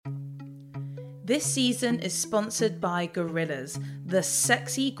This season is sponsored by Gorillas, the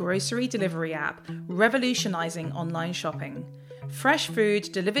sexy grocery delivery app revolutionizing online shopping. Fresh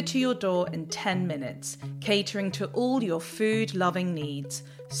food delivered to your door in 10 minutes, catering to all your food-loving needs.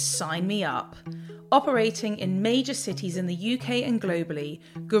 Sign me up. Operating in major cities in the UK and globally,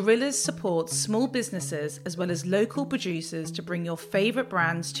 Gorillas supports small businesses as well as local producers to bring your favourite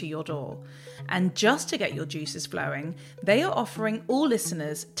brands to your door. And just to get your juices flowing, they are offering all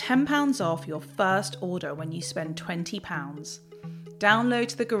listeners £10 off your first order when you spend £20.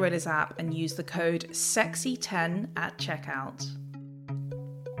 Download the Gorillas app and use the code SEXY10 at checkout.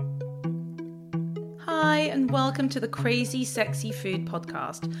 Hi, and welcome to the Crazy Sexy Food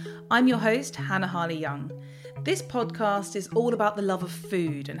Podcast. I'm your host, Hannah Harley-Young. This podcast is all about the love of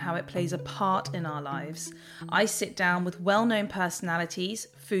food and how it plays a part in our lives. I sit down with well-known personalities,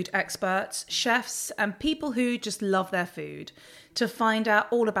 food experts, chefs, and people who just love their food to find out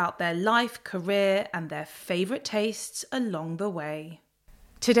all about their life, career, and their favourite tastes along the way.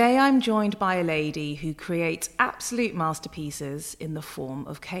 Today I'm joined by a lady who creates absolute masterpieces in the form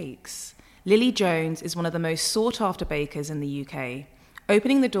of cakes. Lily Jones is one of the most sought-after bakers in the UK.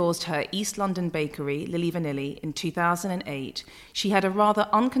 Opening the doors to her East London bakery, Lily Vanilli, in 2008, she had a rather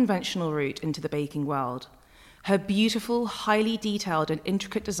unconventional route into the baking world. Her beautiful, highly detailed and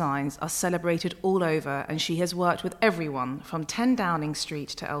intricate designs are celebrated all over, and she has worked with everyone from 10 Downing Street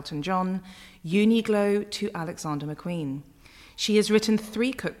to Elton John, Uniqlo to Alexander McQueen. She has written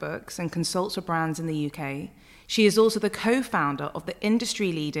 3 cookbooks and consults for brands in the UK. She is also the co-founder of the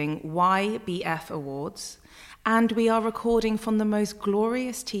industry-leading YBF Awards, and we are recording from the most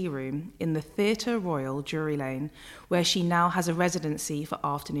glorious tea room in the Theatre Royal, Drury Lane, where she now has a residency for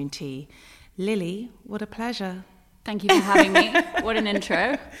afternoon tea. Lily, what a pleasure. Thank you for having me. What an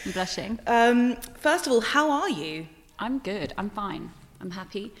intro. I'm blushing. First of all, how are you? I'm good. I'm fine. I'm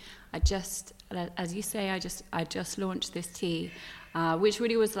happy. I just, as you say, I just launched this tea, which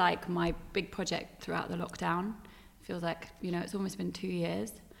really was like my big project throughout the lockdown. Feels like, it's almost been 2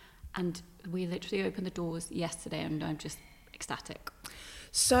 years. And we literally opened the doors yesterday and I'm just ecstatic.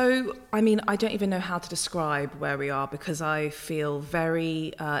 So, I don't even know how to describe where we are because I feel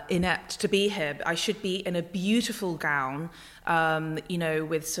very inept to be here. I should be in a beautiful gown,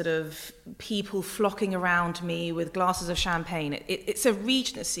 with sort of people flocking around me with glasses of champagne. It's a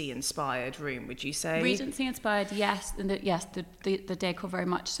Regency-inspired room, would you say? Regency-inspired, yes. And the decor very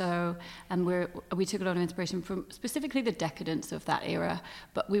much so. And we took a lot of inspiration from specifically the decadence of that era.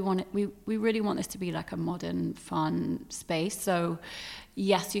 But we really want this to be like a modern, fun space. So,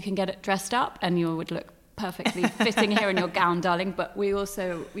 yes, you can get it dressed up and you would look perfectly fitting here in your gown, darling. But we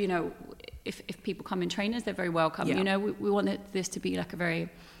also, if people come in trainers, they're very welcome. Yeah. We want this to be like a very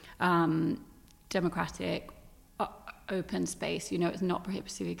democratic, open space. It's not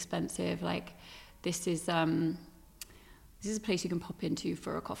prohibitively expensive. Like this is a place you can pop into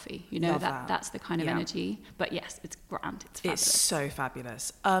for a coffee. That's the kind of energy. But yes, it's grand. It's fabulous. It's so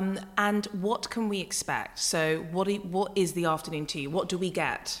fabulous. And what can we expect? So what is the afternoon tea? What do we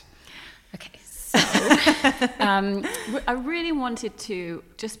get? Okay, so I really wanted to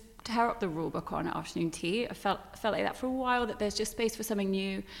just tear up the rule book on afternoon tea. I felt like that for a while, that there's just space for something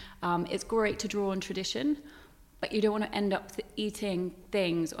new. It's great to draw on tradition, but you don't want to end up eating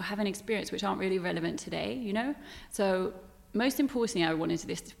things or have an experience which aren't really relevant today, So most importantly, I wanted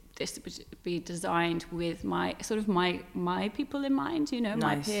this to be designed with my people in mind, Nice.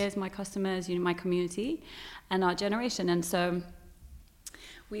 My peers, my customers, my community and our generation. And so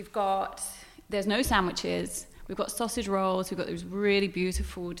there's no sandwiches. We've got sausage rolls. We've got those really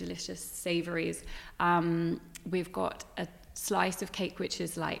beautiful, delicious savouries. We've got a slice of cake, which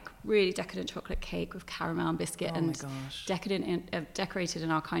is like really decadent chocolate cake with caramel and biscuit, decorated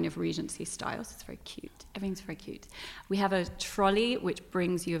in our kind of Regency style. So it's very cute. Everything's very cute. We have a trolley which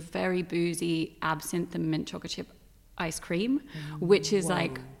brings you a very boozy absinthe and mint chocolate chip ice cream, which is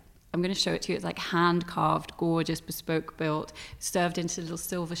like, I'm going to show it to you. It's like hand-carved, gorgeous, bespoke built, served into little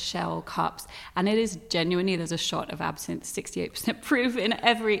silver shell cups. And it is genuinely, there's a shot of absinthe, 68% proof in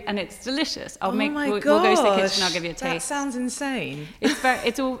every, and it's delicious. We'll go to the kitchen, I'll give you a taste. That sounds insane.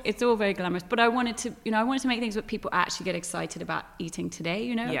 It's all very glamorous. But I wanted to make things that people actually get excited about eating today,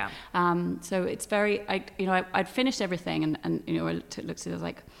 Yeah. So it's very, I'd finished everything and I looked at it, I was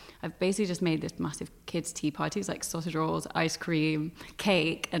like, I've basically just made this massive kids' tea parties, like sausage rolls, ice cream,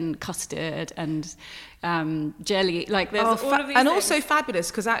 cake, and custard, and jelly. Like there's all of these and things. Also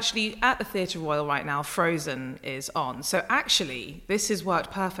fabulous because actually at the Theatre Royal right now, Frozen is on. So actually, this has worked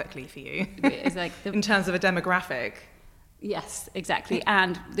perfectly for you. It's like in terms of a demographic. Yes, exactly.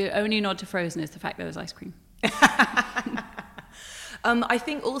 And the only nod to Frozen is the fact that there's ice cream. I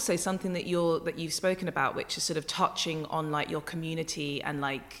think also something that you've spoken about, which is sort of touching on like your community and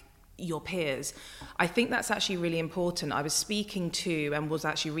like your peers. I think that's actually really important. I was speaking to and was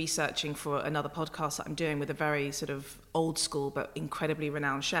actually researching for another podcast that I'm doing with a very sort of old school but incredibly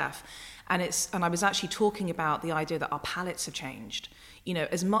renowned chef. And I was actually talking about the idea that our palates have changed. You know,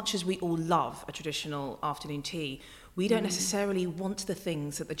 as much as we all love a traditional afternoon tea, we don't necessarily want the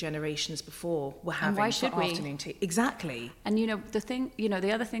things that the generations before were having for afternoon tea. Exactly. And the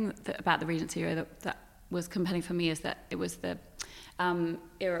other thing about the Regency era that was compelling for me is that it was the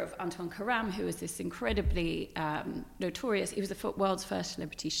era of Antoine Carême, who was this incredibly notorious. He was the world's first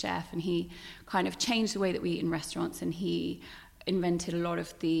celebrity chef, and he kind of changed the way that we eat in restaurants, and he invented a lot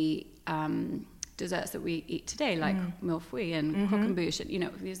of the desserts that we eat today, like mille-feuille and croque and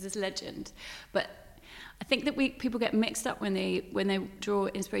bûche. He's this legend. But I think that people get mixed up when they draw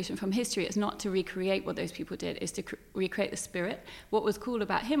inspiration from history. It's not to recreate what those people did, it's to recreate the spirit. What was cool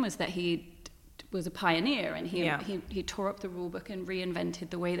about him was that he was a pioneer, and he tore up the rule book and reinvented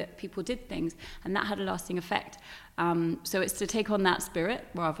the way that people did things, and that had a lasting effect. So it's to take on that spirit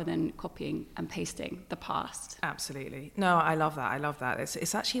rather than copying and pasting the past. Absolutely. No, I love that.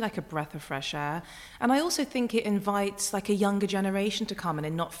 It's actually like a breath of fresh air. And I also think it invites like a younger generation to come in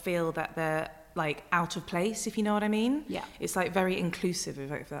and not feel that they're like out of place, if you know what I mean. Yeah. It's like very inclusive,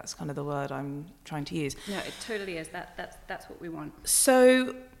 if that's kind of the word I'm trying to use. No, it totally is. That's what we want.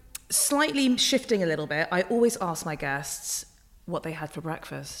 So slightly shifting a little bit, I always ask my guests what they had for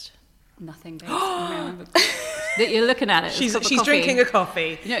breakfast. Nothing, babes. That you're looking at it. She's drinking a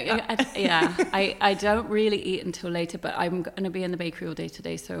coffee. I don't really eat until later, but I'm going to be in the bakery all day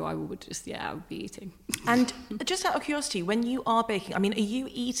today, so I would be eating. And just out of curiosity, when you are baking, I mean, are you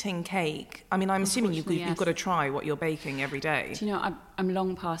eating cake? I mean, I'm assuming you've got to try what you're baking every day. Do you know, I'm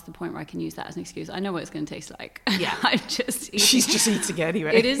long past the point where I can use that as an excuse. I know what it's going to taste like. Yeah. She's just eating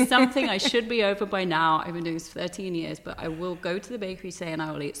anyway. It is something I should be over by now. I've been doing this for 13 years, but I will go to the bakery today and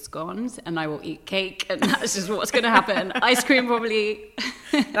I will eat scones and I will eat cake, and that's just what's going to happen. Ice cream probably.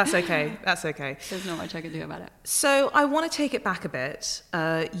 That's okay. There's not much I can do about it. So I want to take it back a bit.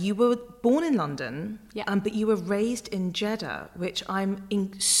 You were born in London, but you were raised in Jeddah, which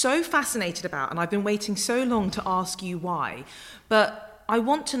I'm so fascinated about, and I've been waiting so long to ask you why. But I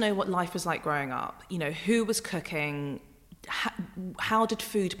want to know what life was like growing up. You know, who was cooking? How did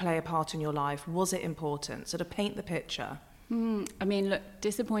food play a part in your life? Was it important? Sort of paint the picture. I mean, look,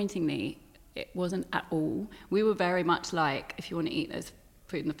 disappointingly, it wasn't at all. We were very much like, if you want to eat, there's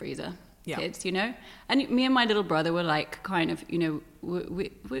food in the freezer, kids, you know? And me and my little brother were like, kind of, you know,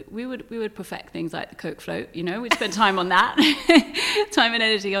 we would perfect things like the Coke float, you know? We'd spend time on that, time and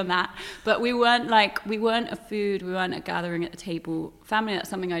energy on that. But we weren't a gathering at the table family. That's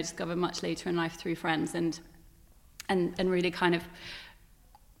something I discovered much later in life through friends, and really kind of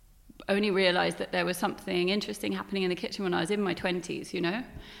only realised that there was something interesting happening in the kitchen when I was in my 20s, you know?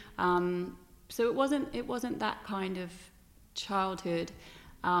 So it wasn't that kind of childhood,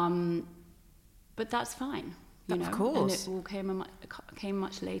 but that's fine, you know? Of course. And it all came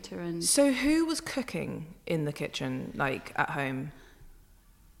much later. And so who was cooking in the kitchen, like at home?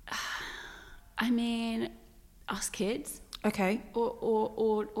 I mean, us kids. Okay.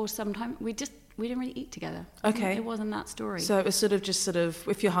 Or sometimes we didn't really eat together. Okay. It wasn't that story. So it was sort of,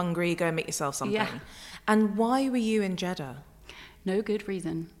 if you're hungry, go and make yourself something. Yeah. And why were you in Jeddah? No good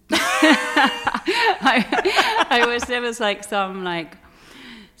reason. I wish there was like some like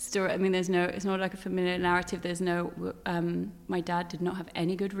story. I mean, it's not like a familiar narrative. My dad did not have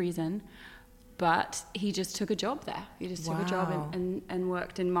any good reason, but he just took a job there. He just took a job and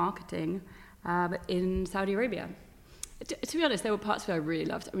worked in marketing in Saudi Arabia. To be honest, there were parts where I really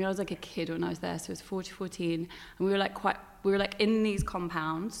loved. I mean, I was like a kid when I was there, so I was 14, and we were like in these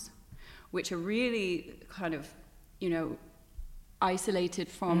compounds, which are really kind of, you know, isolated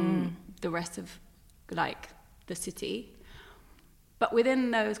from the rest of like the city. But within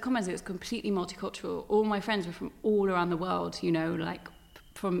those compounds, it was completely multicultural. All my friends were from all around the world, you know, like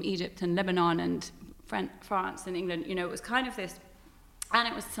from Egypt and Lebanon and France and England. You know, it was kind of this. And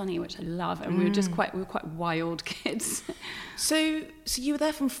it was sunny, which I love, and we were quite wild kids. So you were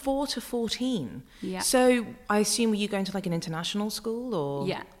there from 4 to 14. Yeah. So I assume, were you going to like an international school, or?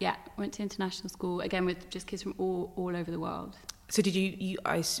 Yeah. Went to international school again with just kids from all over the world. So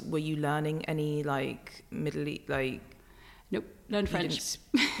were you learning any like Middle East, like? Nope, learned French.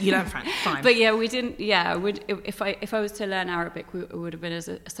 You learned French, fine. But yeah, we didn't. Yeah, if I was to learn Arabic, it would have been as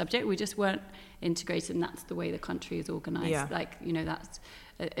a subject. We just weren't integrated, and that's the way the country is organised. Yeah. Like, you know,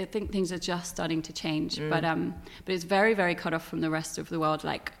 I think things are just starting to change, but it's very, very cut off from the rest of the world.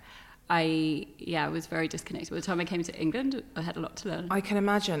 Like, I was very disconnected. By the time I came to England, I had a lot to learn. I can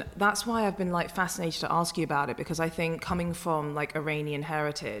imagine. That's why I've been like fascinated to ask you about it, because I think coming from like Iranian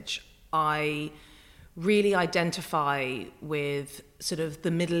heritage, I really identify with sort of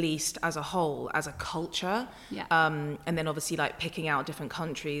the Middle East as a whole, as a culture. Yeah. And then obviously like picking out different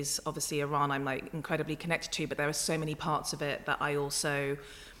countries, obviously Iran I'm like incredibly connected to, but there are so many parts of it that I also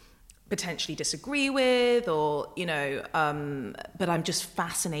potentially disagree with, or, you know, but I'm just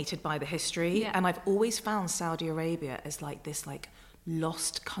fascinated by the history. Yeah. And I've always found Saudi Arabia as like this like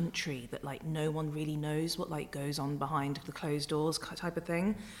lost country that like no one really knows what like goes on behind the closed doors type of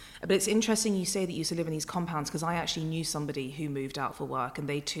thing. But it's interesting you say that you used to live in these compounds, because I actually knew somebody who moved out for work, and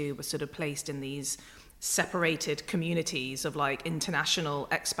they too were sort of placed in these separated communities of like international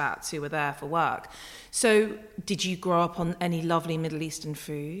expats who were there for work. So did you grow up on any lovely Middle Eastern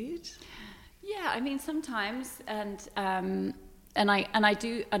food? Yeah, I mean sometimes, and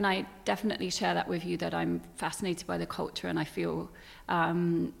I definitely share that with you, that I'm fascinated by the culture, and I feel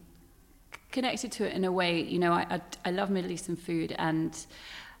connected to it in a way. You know, I love Middle Eastern food, and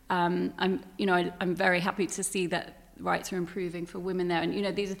I'm very happy to see that rights are improving for women there, and you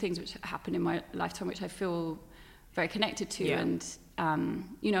know, these are things which happen in my lifetime which I feel very connected to. Yeah. And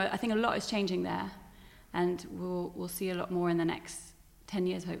you know, I think a lot is changing there, and we'll see a lot more in the next 10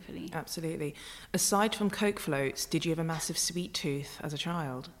 years, hopefully. Absolutely. Aside from Coke floats, did you have a massive sweet tooth as a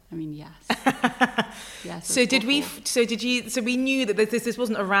child? I mean, yes. Yes. So we knew that this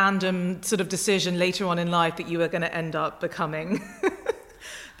wasn't a random sort of decision later on in life that you were going to end up becoming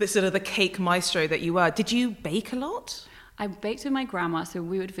the sort of the cake maestro that you were. Did you bake a lot? I baked with my grandma, so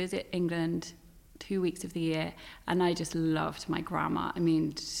we would visit England 2 weeks of the year, and I just loved my grandma. I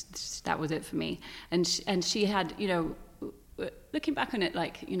mean, that was it for me. And she had, you know, looking back on it,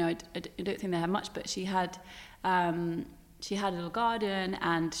 like, you know, I don't think they had much, but she had a little garden,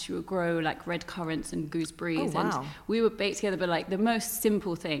 and she would grow like red currants and gooseberries. Oh, wow. And we would bake together, but like the most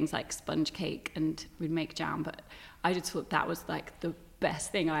simple things like sponge cake, and we'd make jam. But I just thought that was like the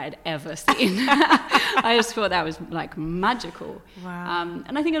best thing I had ever seen. I just thought that was like magical. Wow.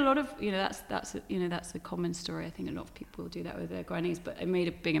 And I think a lot of, you know, that's a common story. I think a lot of people do that with their grannies, but it made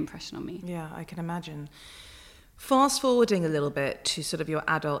a big impression on me. Yeah, I can imagine. Fast forwarding a little bit to sort of your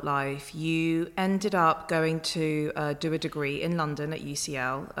adult life, you ended up going to do a degree in London at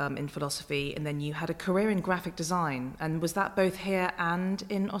UCL in philosophy, and then you had a career in graphic design. And was that both here and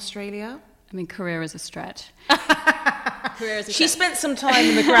in Australia? I mean, career is a stretch. She spent some time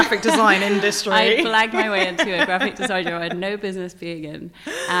in the graphic design industry. I flagged my way into a graphic design job I had no business being in,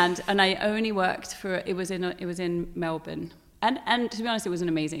 and I only worked for it was in Melbourne. And to be honest, it was an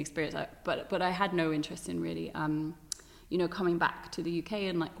amazing experience. But I had no interest in really, you know, coming back to the UK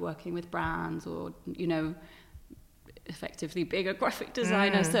and like working with brands, or, you know, effectively being a graphic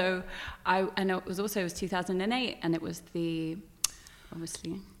designer. So I know it was 2008, and it was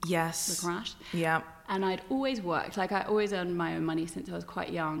obviously the crash. Yeah. And I'd always worked, like I always earned my own money since I was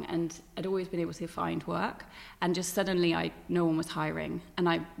quite young, and I'd always been able to find work. And just suddenly no one was hiring, and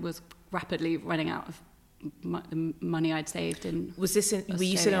I was rapidly running out of the money I'd saved in. Was this were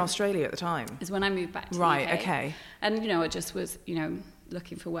you still in Australia at the time? Is when I moved back to right, the UK. Okay. And, you know, it just was, you know,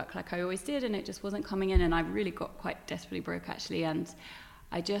 looking for work like I always did, and it just wasn't coming in, and I really got quite desperately broke, actually, and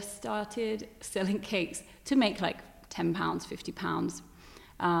I just started selling cakes to make like £10, £50,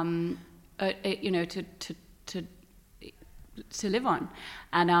 you know, to live on.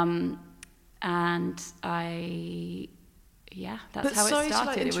 And I... Yeah, that's how it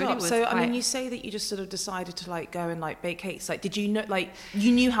started. It really was. So, I mean, you say that you just sort of decided to like go and like bake cakes. Like, did you know, like,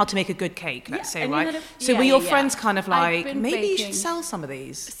 you knew how to make a good cake, let's say, right? So were your friends kind of like, maybe you should sell some of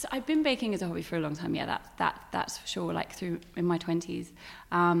these? So I've been baking as a hobby for a long time. Yeah, that's for sure. Like in my 20s,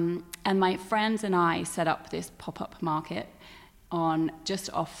 and my friends and I set up this pop-up market just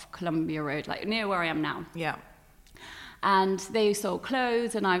off Columbia Road, like near where I am now. Yeah. And they sold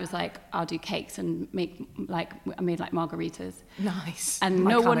clothes, and I was like, I'll do cakes and I made like margaritas. Nice. And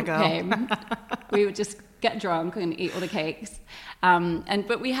no one came. We would just get drunk and eat all the cakes.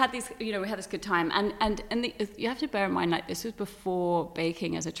 But we had this good time. And you have to bear in mind, like, this was before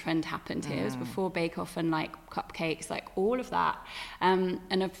baking as a trend happened here. It was before Bake Off and like cupcakes, like all of that. And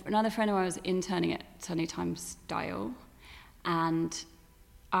another friend of mine was interning at Sunday Times Dial, and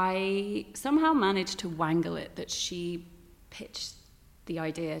I somehow managed to wangle it that she pitched the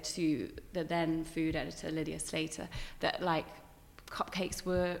idea to the then food editor, Lydia Slater, that like cupcakes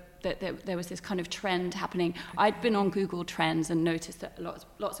were, that there was this kind of trend happening. I'd been on Google Trends and noticed that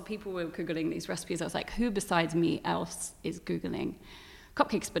lots of people were Googling these recipes. I was like, who besides me else is Googling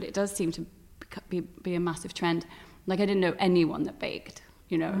cupcakes? But it does seem to be a massive trend. Like, I didn't know anyone that baked.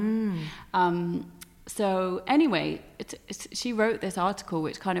 you know. So anyway, she wrote this article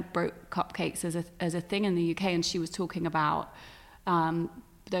which kind of broke cupcakes as a thing in the UK, and she was talking about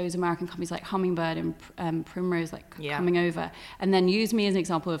those American companies like Hummingbird and Primrose coming over, and then used me as an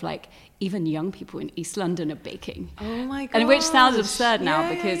example of like even young people in East London are baking. Oh my god! And which sounds absurd now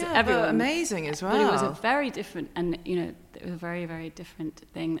because everyone, but amazing as well. But it was a very different, and you know, it was a very, very different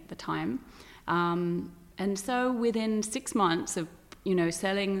thing at the time. And so within 6 months of, you know,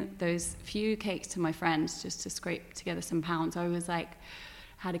 selling those few cakes to my friends just to scrape together some pounds, I was like,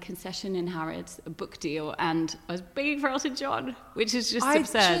 had a concession in Harrods, a book deal, and I was baking for Elton John, which is just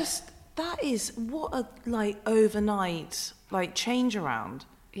absurd. That is what a like overnight like change around.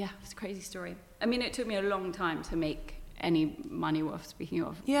 Yeah, it's a crazy story. I mean, it took me a long time to make any money worth speaking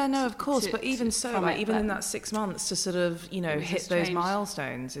of. Yeah, no, of course, but even so, like even in that 6 months to sort of, you know, hit those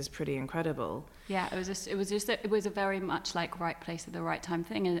milestones is pretty incredible. Yeah, it was a very much like right place at the right time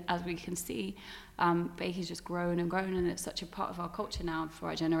thing, and as we can see, baking's just grown and grown, and it's such a part of our culture now for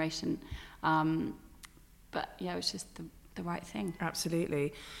our generation. But yeah, it was just the right thing.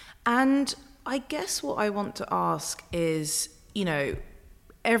 Absolutely. And I guess what I want to ask is, you know,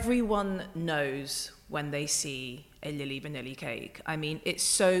 everyone knows when they see a Lily Vanilli cake. I mean, it's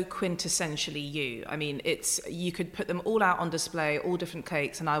so quintessentially you. I mean, you could put them all out on display, all different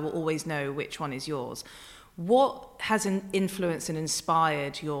cakes, and I will always know which one is yours. What has influenced and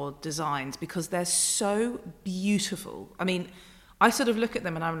inspired your designs? Because they're so beautiful. I mean, I sort of look at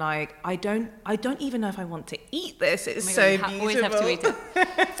them and I'm like, I don't even know if I want to eat this. It's so beautiful. Always have to eat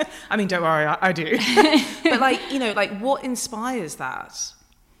it. I mean, don't worry, I do. But like, you know, like what inspires that?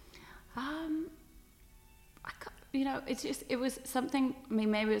 You know, it was something, I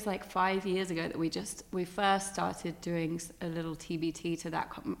mean, maybe it was like 5 years ago that we first started doing a little TBT to that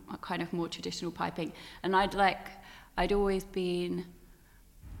kind of more traditional piping. And I'd always been,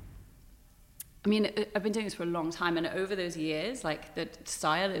 I mean, I've been doing this for a long time, and over those years, like the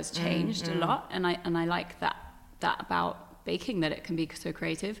style has changed a lot. And I like that about baking, that it can be so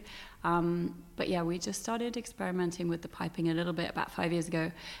creative. But yeah, we just started experimenting with the piping a little bit about 5 years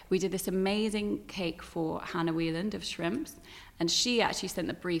ago. We did this amazing cake for Hannah Whelan of Shrimps, and she actually sent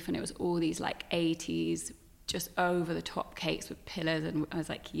the brief, and it was all these like 80s just over the top cakes with pillars, and I was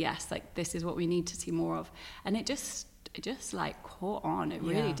like, yes, like this is what we need to see more of. And it just like caught on. It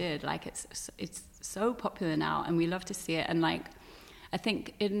really did. Like it's so popular now, and we love to see it. And like, I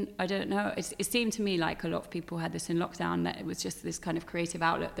think I don't know, it seemed to me like a lot of people had this in lockdown, that it was just this kind of creative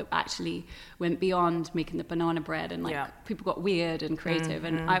outlet that actually went beyond making the banana bread, and like people got weird and creative.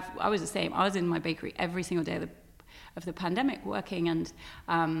 And I was the same. I was in my bakery every single day of the pandemic working, and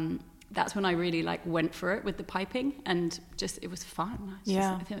that's when I really like went for it with the piping, and just it was fun.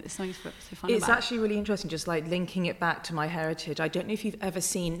 I think there's something so fun about it. It's actually really interesting, just like linking it back to my heritage. I don't know if you've ever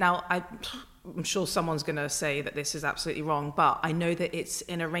seen, now I'm sure someone's going to say that this is absolutely wrong, but I know that it's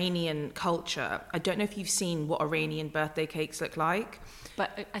in Iranian culture. I don't know if you've seen what Iranian birthday cakes look like.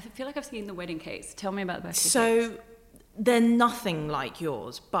 But I feel like I've seen the wedding cakes. Tell me about the birthday cakes. So they're nothing like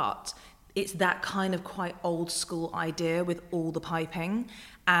yours, but it's that kind of quite old school idea with all the piping.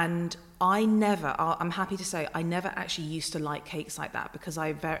 And I'm happy to say, I never actually used to like cakes like that, because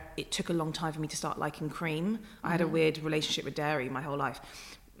it took a long time for me to start liking cream. I had a weird relationship with dairy my whole life,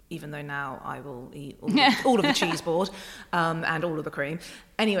 even though now I will eat all of the cheese board and all of the cream.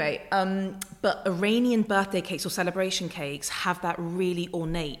 Anyway, but Iranian birthday cakes or celebration cakes have that really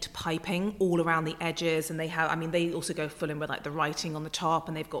ornate piping all around the edges, and they also go full in with like the writing on the top,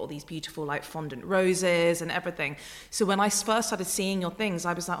 and they've got all these beautiful like fondant roses and everything. So when I first started seeing your things,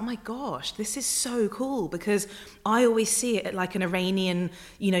 I was like, oh my gosh, this is so cool, because I always see it at like an Iranian,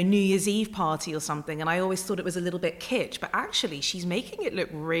 you know, New Year's Eve party or something, and I always thought it was a little bit kitsch, but actually she's making it look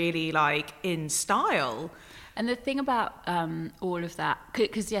really like in style. And the thing about all of that,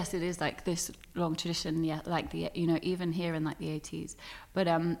 because yes, it is like this long tradition, like even here in like the 80s, but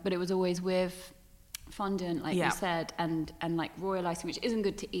it was always with fondant, like you said, and like royal icing, which isn't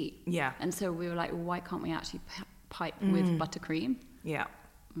good to eat. Yeah. And so we were like, well, why can't we actually pipe with buttercream? Yeah.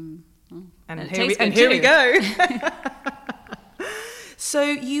 And here we go. So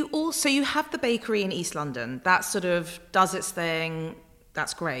you have the bakery in East London that sort of does its thing.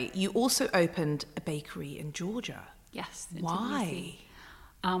 That's great. You also opened a bakery in Georgia. Yes. Why?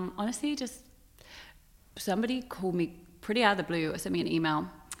 Honestly, just somebody called me pretty out of the blue or sent me an email.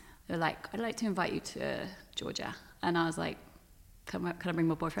 They're like, I'd like to invite you to Georgia. And I was like, can I bring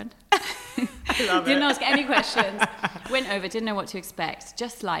my boyfriend? I love Didn't ask any questions. Went over, didn't know what to expect.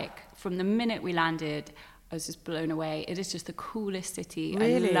 Just like from the minute we landed, was just blown away. It is just the coolest city.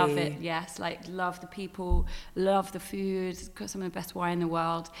 Really? I love it. Yes, like love the people, love the food. It's got some of the best wine in the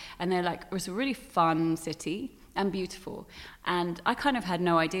world, and they're like, it was a really fun city and beautiful. And I kind of had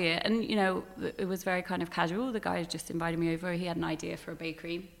no idea. And you know, it was very kind of casual. The guy just invited me over. He had an idea for a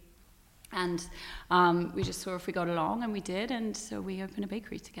bakery, and we just saw if we got along, and we did. And so we opened a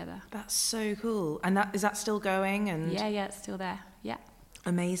bakery together. That's so cool. And is that still going? And Yeah, it's still there. Yeah.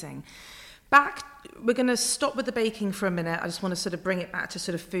 Amazing. We're going to stop with the baking for a minute. I just want to sort of bring it back to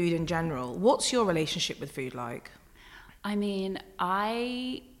sort of food in general. What's your relationship with food like? I mean,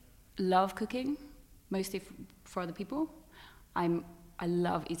 I love cooking, mostly for other people. I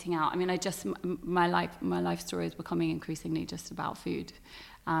love eating out. I mean, my life story is becoming increasingly just about food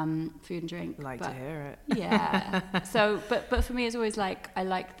and drink. To hear it. Yeah. So, but for me, it's always like I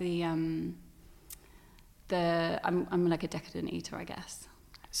like I'm like a decadent eater, I guess.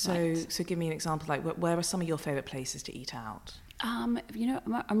 So give me an example. Like, where are some of your favorite places to eat out? You know,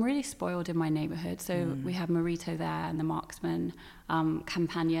 I'm really spoiled in my neighborhood. So we have Marito there and the Marksman,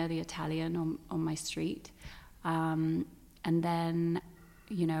 Campagna, the Italian on my street. And then,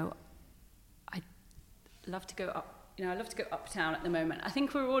 you know, I love to go up. You know, I love to go uptown at the moment. I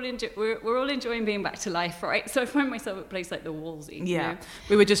think we're all enjoying being back to life, right? So I find myself at a place like the Wolsey. Yeah, you know?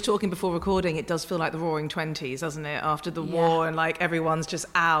 We were just talking before recording. It does feel like the Roaring '20s, doesn't it? After the war, and like everyone's just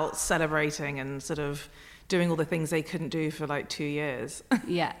out celebrating and sort of doing all the things they couldn't do for like 2 years.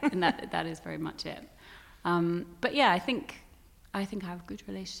 Yeah, and that is very much it. But yeah, I think I have a good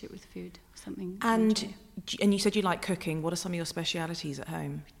relationship with food. Something. And you said you like cooking. What are some of your specialities at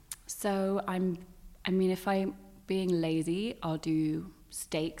home? So if I'm being lazy, I'll do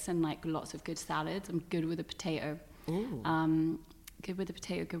steaks and like lots of good salads. I'm good with a potato. Ooh. Good with a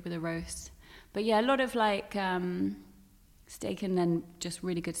potato, good with a roast. But yeah, a lot of like steak and then just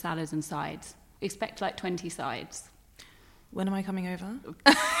really good salads and sides. Expect like 20 sides. When am I coming over?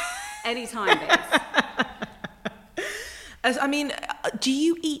 Anytime, babes. I mean, do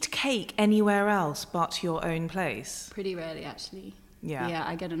you eat cake anywhere else but your own place? Pretty rarely, actually. Yeah. Yeah,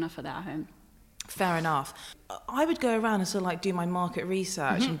 I get enough of that at home. Fair enough. I would go around and sort of like do my market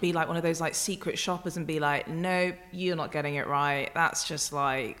research and be like one of those like secret shoppers and be like, nope, you're not getting it right. That's just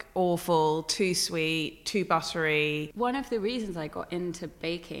like awful, too sweet, too buttery. One of the reasons I got into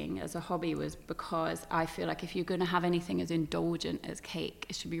baking as a hobby was because I feel like if you're going to have anything as indulgent as cake,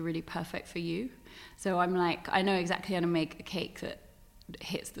 it should be really perfect for you. So I'm like, I know exactly how to make a cake that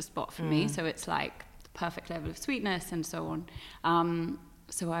hits the spot for me. So it's like the perfect level of sweetness and so on.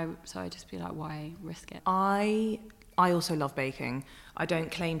 So I just be like, why risk it? I also love baking. I don't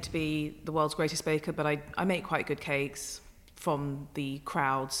claim to be the world's greatest baker, but I make quite good cakes from the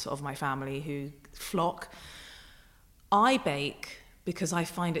crowds of my family who flock. I bake because I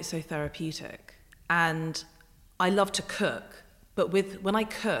find it so therapeutic. And I love to cook, but when I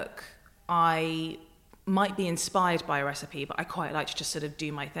cook, I might be inspired by a recipe, but I quite like to just sort of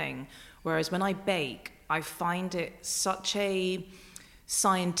do my thing. Whereas when I bake, I find it such a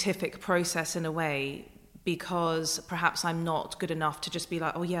scientific process in a way, because perhaps I'm not good enough to just be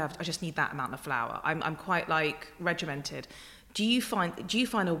like, oh yeah, I just need that amount of flour. I'm quite like regimented. Do you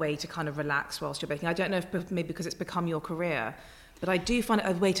find a way to kind of relax whilst you're baking? I don't know if maybe because it's become your career, but I do find it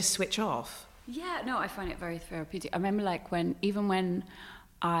a way to switch off. Yeah, no, I find it very therapeutic. I remember like when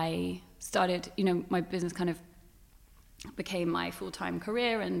I started, you know, my business kind of became my full-time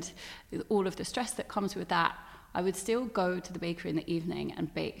career, and all of the stress that comes with that, I would still go to the bakery in the evening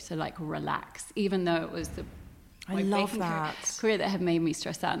and bake to like relax, even though it was my baking career that had made me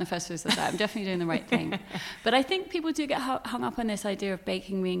stressed out in the first place. Like, I'm definitely doing the right thing. But I think people do get hung up on this idea of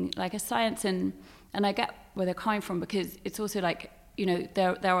baking being like a science, and I get where they're coming from, because it's also like, you know,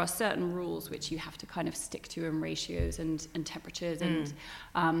 there are certain rules which you have to kind of stick to, and ratios and temperatures,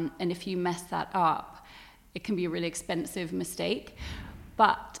 and if you mess that up, it can be a really expensive mistake.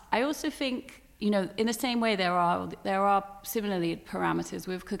 But I also think, you know, in the same way there are similarly parameters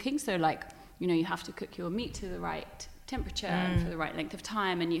with cooking. So like, you know, you have to cook your meat to the right temperature and for the right length of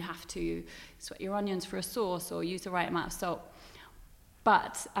time, and you have to sweat your onions for a sauce or use the right amount of salt.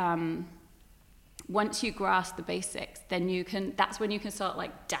 But once you grasp the basics, then that's when you can start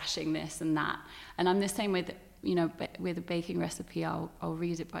like dashing this and that. And I'm the same with, you know, with a baking recipe, I'll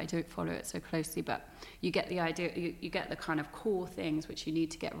read it, but I don't follow it so closely. But you get the idea, you get the kind of core things which you need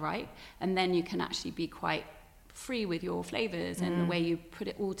to get right, and then you can actually be quite free with your flavors and the way you put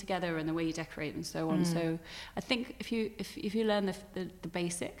it all together and the way you decorate and so on. So I think if you learn the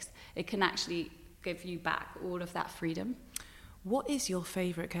basics, it can actually give you back all of that freedom. What is your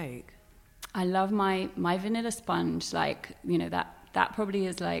favorite cake? I love my vanilla sponge. Like, you know, that probably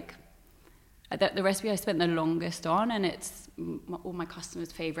is like the recipe I spent the longest on, and it's all my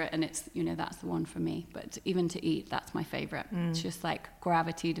customers' favorite, and it's, you know, that's the one for me. But even to eat, that's my favorite. It's just like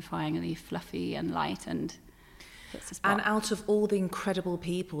gravity defyingly fluffy and light, and hits the spot. And out of all the incredible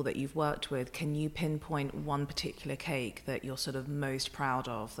people that you've worked with, can you pinpoint one particular cake that you're sort of most proud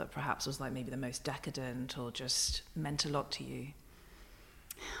of, that perhaps was like maybe the most decadent or just meant a lot to you?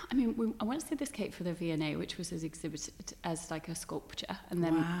 I mean, I once did this cake for the V&A, which was exhibited as like a sculpture, and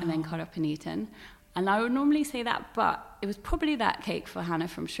then cut up and eaten. And I would normally say that, but it was probably that cake for Hannah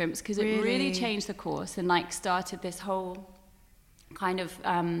from Shrimps, because it really changed the course and like started this whole kind of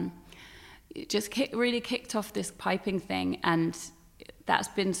really kicked off this piping thing, and that's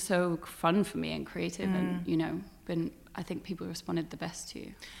been so fun for me and creative, and, you know, I think people responded the best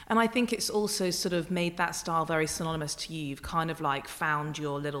to. And I think it's also sort of made that style very synonymous to you. You've kind of like found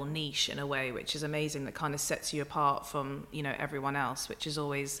your little niche in a way, which is amazing, that kind of sets you apart from, you know, everyone else, which is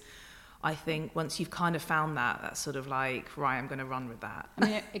always, I think, once you've kind of found that, that's sort of like, right, I'm going to run with that. I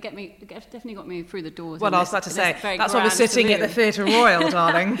mean, it definitely got me through the doors. Well, I was about to say, that's why we're sitting at the Theatre Royal,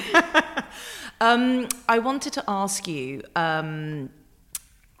 darling. I wanted to ask you, oh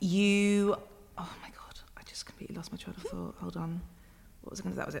my God, I just completely lost my train of thought. Hold on. What was I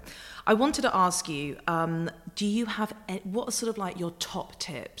going to say? That was it. I wanted to ask you, do you have, what are sort of like your top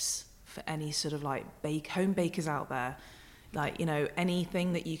tips for any sort of like home bakers out there? Like, you know,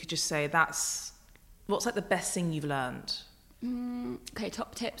 anything that you could just say, what's like the best thing you've learned? Okay,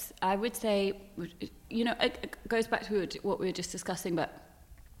 top tips. I would say, you know, it goes back to what we were just discussing, but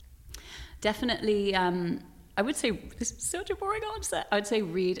definitely, I would say, this is such a boring answer. I would say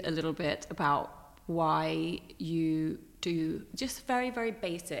read a little bit about why you do just very, very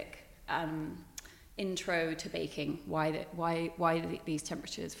basic intro to baking. Why these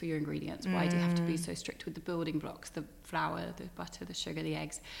temperatures for your ingredients? Why do you have to be so strict with the building blocks, the flour, the butter, the sugar, the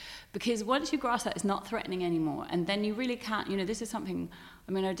eggs? Because once you grasp that, it's not threatening anymore. And then you really can't, you know, this is something,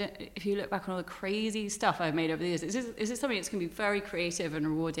 I mean, if you look back on all the crazy stuff I've made over the years, this is something that's going to be very creative and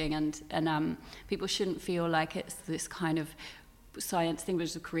rewarding, and people shouldn't feel like it's this kind of science thing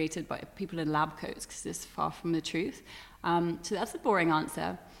which was created by people in lab coats, because it's far from the truth. So that's the boring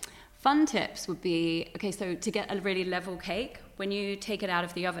answer. Fun tips would be, okay, so to get a really level cake, when you take it out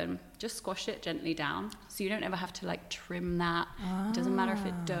of the oven, just squash it gently down, so you don't ever have to like trim that. It doesn't matter if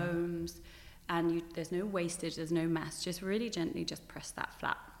it domes, and there's no wastage, there's no mess. Just really gently just press that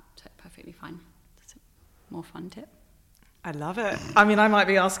flat. So perfectly fine. That's a more fun tip. I love it. I mean, I might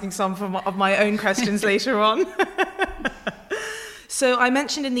be asking some of my own questions later on. So I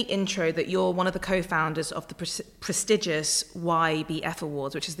mentioned in the intro that you're one of the co-founders of the prestigious YBF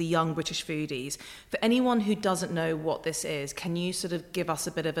Awards, which is the Young British Foodies. For anyone who doesn't know what this is, can you sort of give us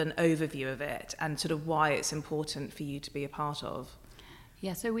a bit of an overview of it and sort of why it's important for you to be a part of?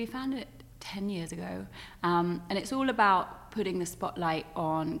 Yeah, so we founded it 10 years ago, and it's all about putting the spotlight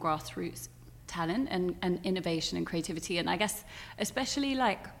on grassroots talent and innovation and creativity. And I guess especially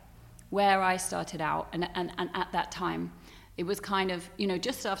like where I started out and at that time, it was kind of, you know,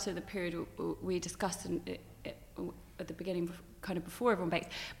 just after the period we discussed at the beginning, kind of before everyone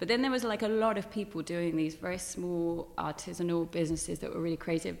baked. But then there was like a lot of people doing these very small artisanal businesses that were really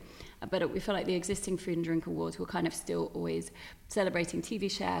creative. But we felt like the existing Food and Drink Awards were kind of still always celebrating TV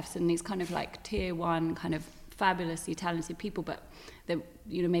chefs and these kind of like tier one kind of fabulously talented people, but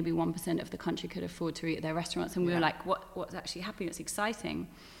you know, maybe 1% of the country could afford to eat at their restaurants. And we were like, what's actually happening? It's exciting.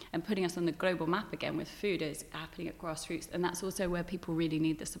 And putting us on the global map again with food is happening at grassroots, and that's also where people really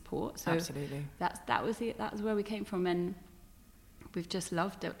need the support. So absolutely, that was where we came from, and we've just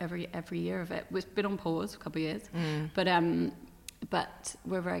loved it every year of it. We've been on pause for a couple of years, but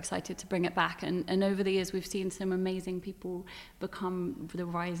we're very excited to bring it back. And over the years, we've seen some amazing people become the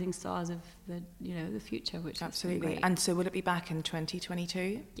rising stars of the future, which absolutely. Is great. And so, will it be back in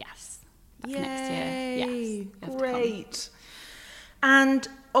 2022? Yes, Yay! Next year. Yes, great. And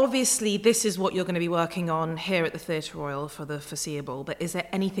obviously, this is what you're going to be working on here at the Theatre Royal for the foreseeable. But is there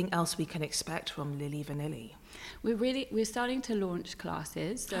anything else we can expect from Lili Vanilli? We're starting to launch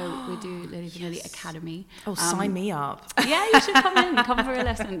classes, so we do Lili Vanilli Academy. Oh, sign me up! Yeah, you should come for a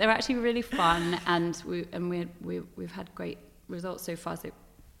lesson. They're actually really fun, and we've had great results so far. So,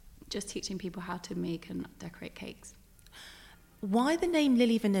 just teaching people how to make and decorate cakes. Why the name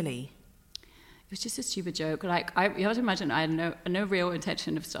Lili Vanilli? It was just a stupid joke. Like, you have to imagine, I had no real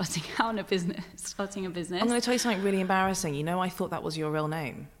intention of starting a business. I'm going to tell you something really embarrassing. You know, I thought that was your real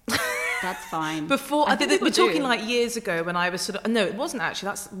name. That's fine. Before, I think we're people talking do. like years ago when I was sort of, no, it wasn't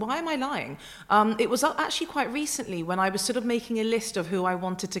actually, why am I lying? It was actually quite recently when I was sort of making a list of who I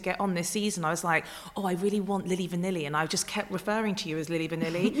wanted to get on this season. I was like, oh, I really want Lily Vanilli, and I just kept referring to you as Lily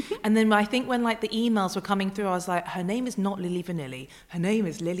Vanilli. And then I think when like the emails were coming through, I was like, her name is not Lily Vanilli, her name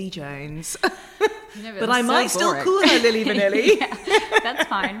is Lily Jones. But I might still call her Lily Vanilli. Yeah, that's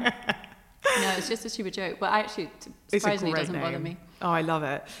fine. No, it's just a stupid joke. But actually, surprisingly, it doesn't bother me. Oh, I love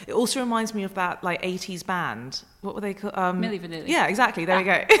it. It also reminds me of that like 80s band. What were they called? Milli Vanilli. Yeah, exactly. There we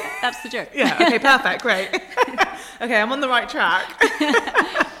go. That's the joke. Yeah, okay, perfect, great. Okay, I'm on the right track.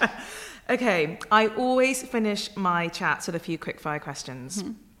 Okay, I always finish my chats with a few quickfire questions.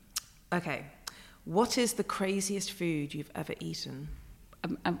 Okay, what is the craziest food you've ever eaten?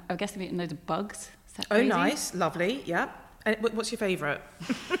 I guess I'm eating loads of bugs. Is that Oh, crazy? nice, lovely, yeah. And what's your favourite?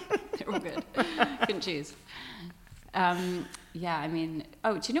 They're all good. Couldn't choose. Yeah, I mean,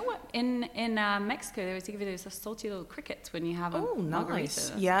 do you know what? In Mexico, they always give you those salty little crickets when you have a margarita.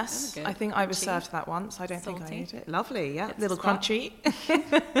 Nice. Yes, I think I was served that once. I don't think I ate it. Lovely, yeah, little crunchy.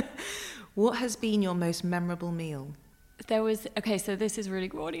 What has been your most memorable meal? There was, so this is really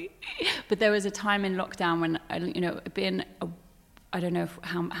grody, but there was a time in lockdown when, I don't know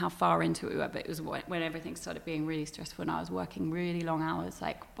how far into it we were, but it was when everything started being really stressful and I was working really long hours,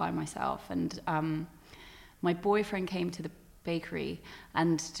 like by myself. And my boyfriend came to the bakery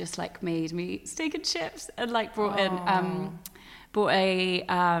and just like made me steak and chips and like brought a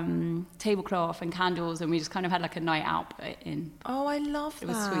tablecloth and candles, and we just kind of had like a night out in. Oh, I love that. It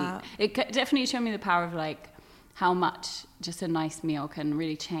was sweet. It definitely showed me the power of like how much just a nice meal can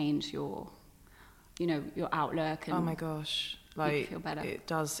really change your outlook. And oh my gosh. Like, you feel better. It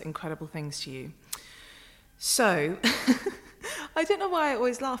does incredible things to you. So, I don't know why I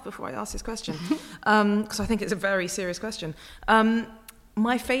always laugh before I ask this question, because I think it's a very serious question.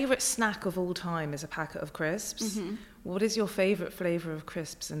 My favourite snack of all time is a packet of crisps. Mm-hmm. What is your favourite flavour of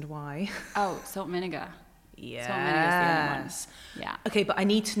crisps and why? Oh, salt and vinegar. Yes. Salt and vinegar is the only one. Yeah. Okay, but I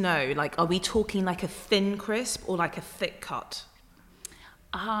need to know, like, are we talking like a thin crisp or like a thick cut?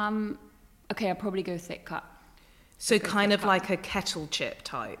 Okay, I'll probably go thick cut. So kind of like a kettle chip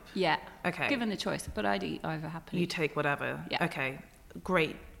type? Yeah. Okay. Given the choice, but I'd eat either happily. You take whatever? Yeah. Okay,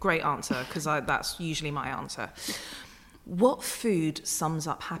 great answer, because that's usually my answer. What food sums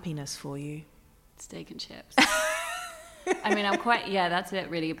up happiness for you? Steak and chips. I mean, that's it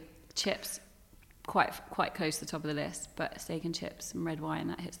really. Chips, quite close to the top of the list, but steak and chips and red wine,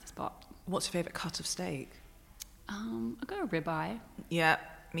 that hits the spot. What's your favourite cut of steak? I'll go a ribeye. Yeah,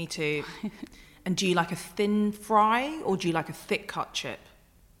 me too. And do you like a thin fry or do you like a thick cut chip?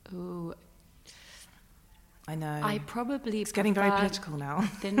 Ooh. I know. I probably It's getting very political now.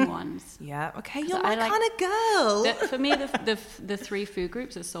 Thin ones. Yeah, okay, you're my kind of girl. For me, the three food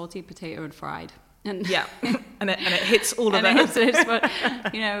groups are salty, potato, and fried. And yeah, and it hits all of them. I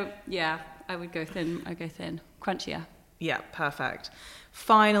would go thin. I go thin. Crunchier. Yeah, perfect.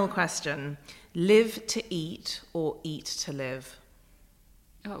 Final question. Live to eat or eat to live?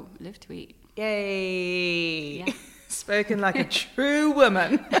 Oh, live to eat. Yay! Yeah. Spoken like a true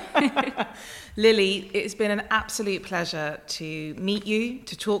woman. Lily, it's been an absolute pleasure to meet you,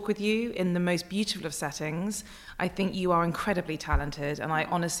 to talk with you in the most beautiful of settings. I think you are incredibly talented, and I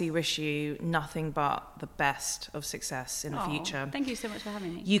honestly wish you nothing but the best of success in the future. Thank you so much for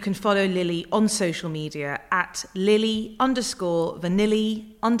having me. You can follow Lily on social media at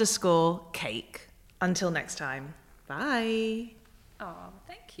Lily_Vanilli_cake. Until next time, bye. Oh,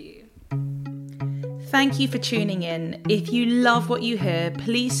 thank you. Thank you for tuning in. If you love what you hear,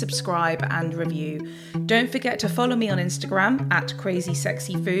 please subscribe and review. Don't forget to follow me on Instagram at Crazy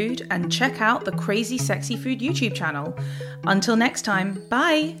Sexy Food and check out the Crazy Sexy Food YouTube channel. Until next time,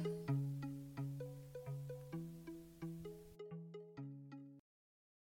 bye.